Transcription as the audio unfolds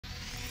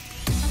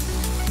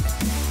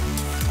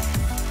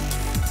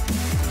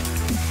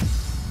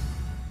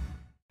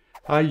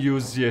I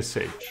use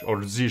ZSH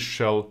or Z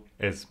shell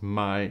as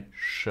my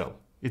shell.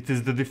 It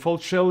is the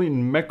default shell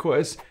in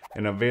macOS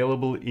and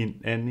available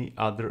in any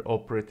other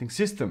operating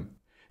system.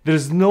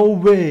 There's no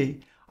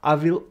way I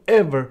will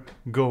ever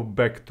go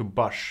back to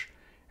Bash.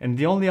 And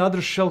the only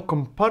other shell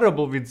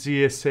comparable with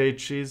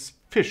ZSH is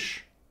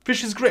Fish.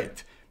 Fish is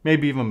great,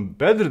 maybe even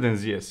better than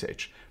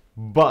ZSH,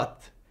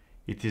 but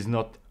it is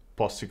not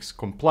POSIX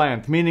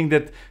compliant, meaning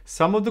that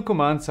some of the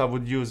commands I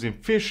would use in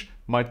Fish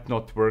might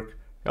not work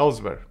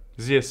elsewhere.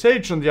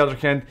 ZSH, on the other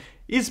hand,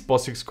 is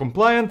POSIX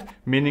compliant,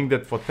 meaning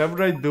that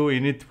whatever I do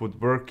in it would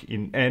work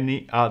in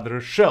any other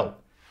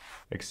shell,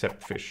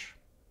 except Fish.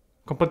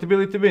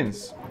 Compatibility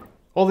wins.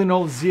 All in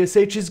all,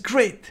 ZSH is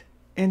great,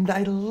 and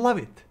I love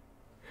it.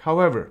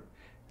 However,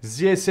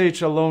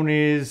 ZSH alone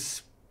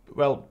is,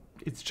 well,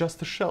 it's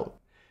just a shell.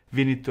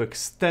 We need to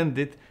extend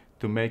it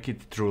to make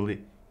it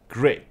truly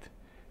great.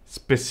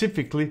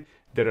 Specifically,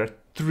 there are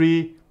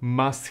 3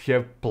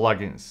 must-have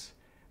plugins.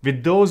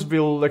 With those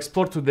we'll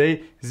explore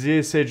today,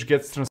 ZSH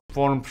gets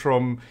transformed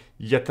from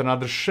yet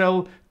another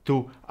shell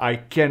to I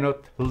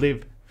cannot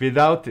live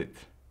without it.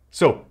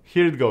 So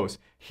here it goes.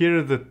 Here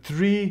are the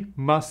 3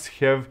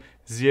 must-have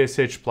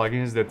ZSH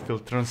plugins that will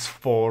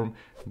transform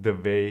the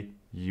way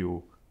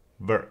you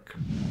work.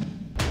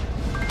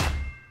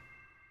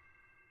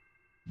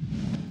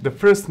 The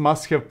first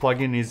must-have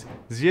plugin is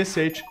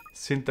Zsh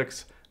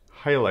Syntax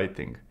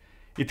Highlighting.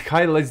 It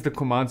highlights the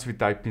commands we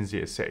type in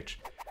ZSH.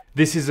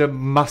 This is a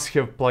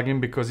must-have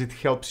plugin because it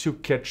helps you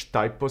catch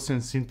typos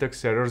and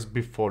syntax errors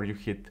before you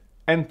hit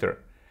enter.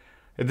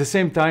 At the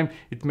same time,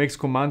 it makes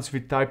commands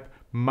we type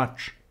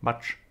much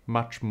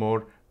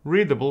more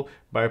readable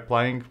by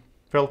applying,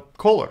 well,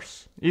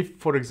 colors. If,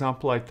 for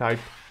example, I type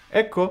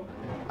echo,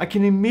 I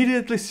can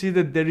immediately see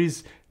that there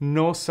is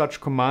no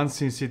such command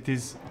since it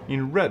is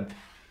in red.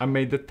 I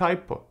made a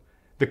typo.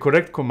 The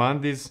correct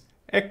command is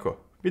echo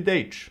with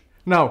H.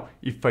 Now,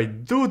 if I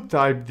do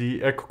type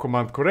the echo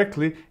command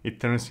correctly,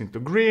 it turns into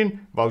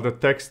green, while the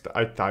text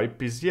I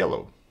type is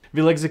yellow.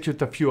 We'll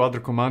execute a few other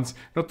commands,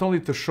 not only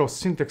to show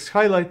syntax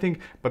highlighting,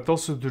 but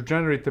also to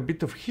generate a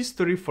bit of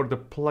history for the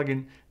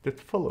plugin that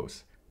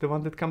follows, the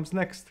one that comes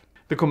next.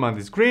 The command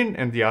is green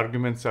and the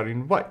arguments are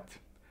in white.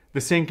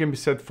 The same can be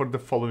said for the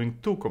following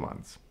 2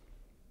 commands.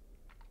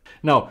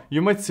 Now,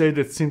 you might say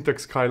that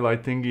syntax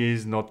highlighting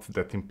is not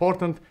that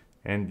important,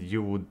 and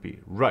you would be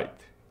right.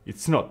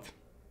 It's not.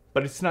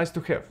 But it's nice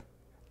to have.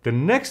 The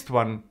next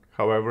one,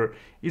 however,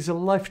 is a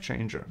life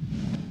changer.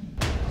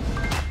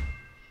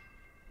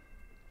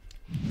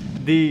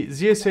 The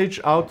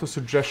Zsh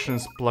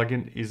Autosuggestions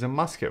plugin is a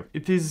must-have.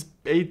 It is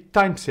a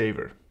time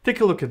saver.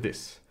 Take a look at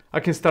this. I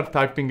can start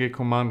typing a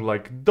command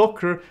like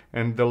docker,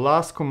 and the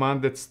last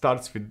command that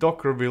starts with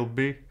docker will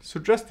be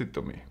suggested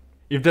to me.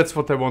 If that's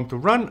what I want to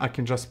run, I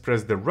can just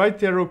press the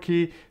right arrow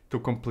key to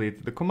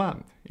complete the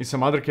command. In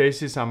some other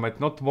cases, I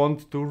might not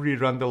want to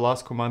rerun the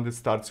last command that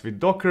starts with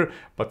docker,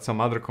 but some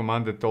other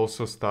command that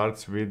also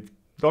starts with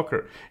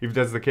docker. If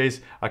that's the case,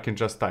 I can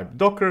just type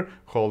docker,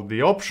 hold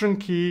the option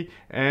key,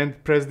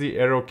 and press the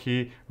arrow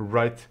key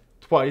right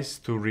twice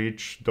to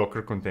reach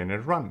docker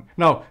container run.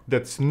 Now,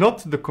 that's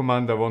not the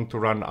command I want to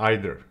run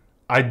either.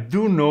 I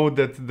do know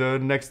that the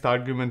next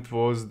argument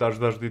was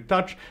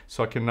 --detach,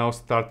 so I can now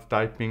start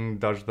typing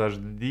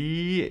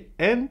 --d,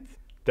 and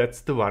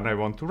that's the one I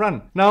want to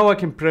run. Now I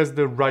can press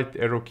the right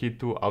arrow key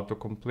to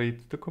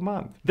autocomplete the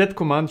command. That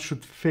command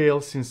should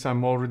fail since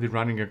I'm already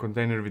running a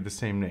container with the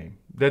same name.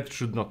 That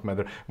should not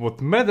matter.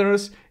 What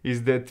matters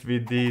is that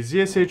with the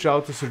Zsh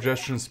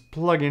Autosuggestions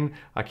plugin,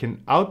 I can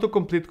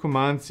autocomplete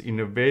commands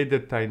in a way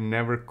that I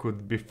never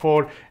could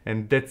before,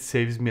 and that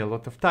saves me a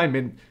lot of time.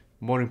 And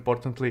more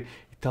importantly,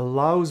 it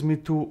allows me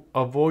to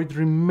avoid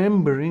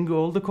remembering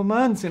all the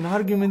commands and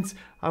arguments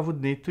I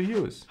would need to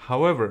use.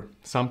 However,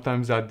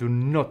 sometimes I do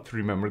not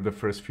remember the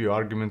first few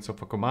arguments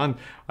of a command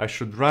I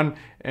should run,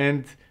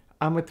 and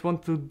I might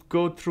want to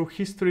go through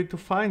history to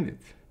find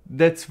it.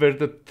 That's where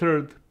the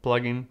third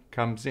plugin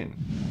comes in.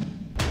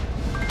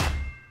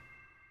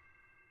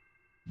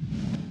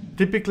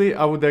 Typically,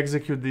 I would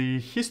execute the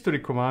history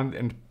command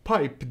and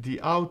pipe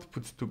the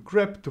output to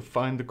grep to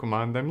find the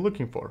command I'm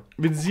looking for.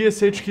 With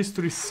Zsh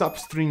History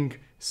Substring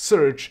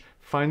Search,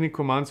 finding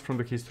commands from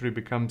the history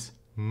becomes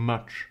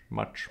much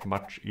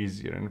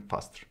easier and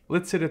faster.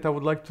 Let's say that I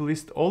would like to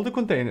list all the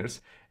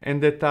containers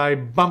and that I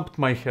bumped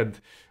my head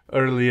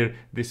earlier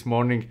this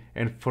morning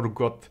and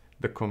forgot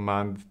the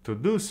command to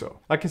do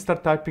so. I can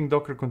start typing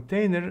docker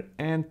container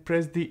and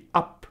press the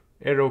up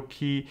arrow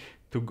key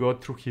to go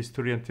through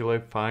history until I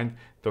find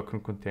docker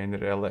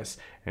container ls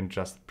and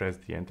just press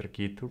the enter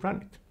key to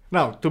run it.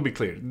 Now, to be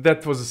clear,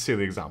 that was a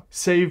silly example.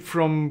 Save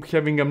from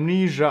having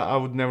amnesia, I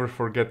would never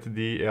forget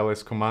the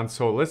ls command,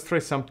 so let's try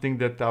something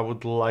that I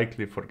would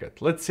likely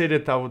forget. Let's say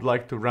that I would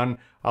like to run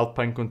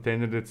alpine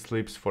container that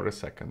sleeps for a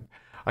second.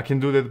 I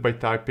can do that by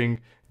typing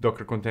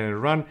docker container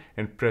run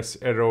and press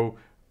arrow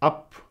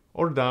up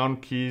or down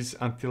keys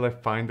until I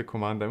find the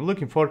command I'm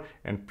looking for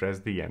and press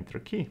the enter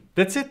key.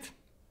 That's it.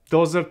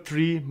 Those are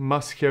 3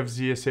 must-have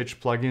ZSH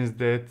plugins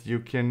that you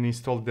can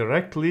install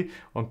directly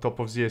on top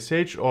of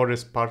ZSH or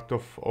as part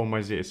of Oh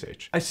My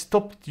ZSH. I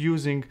stopped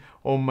using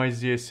Oh My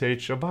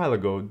ZSH a while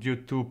ago due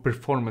to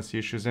performance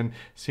issues and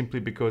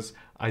simply because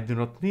I do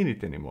not need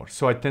it anymore.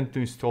 So I tend to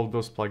install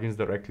those plugins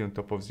directly on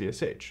top of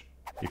ZSH.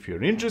 If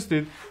you're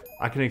interested,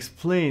 I can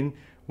explain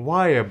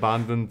why I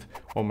abandoned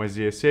Oh My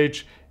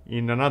ZSH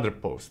in another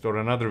post or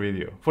another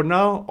video. For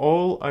now,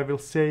 all I will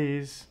say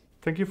is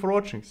thank you for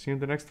watching. See you in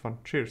the next one.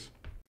 Cheers.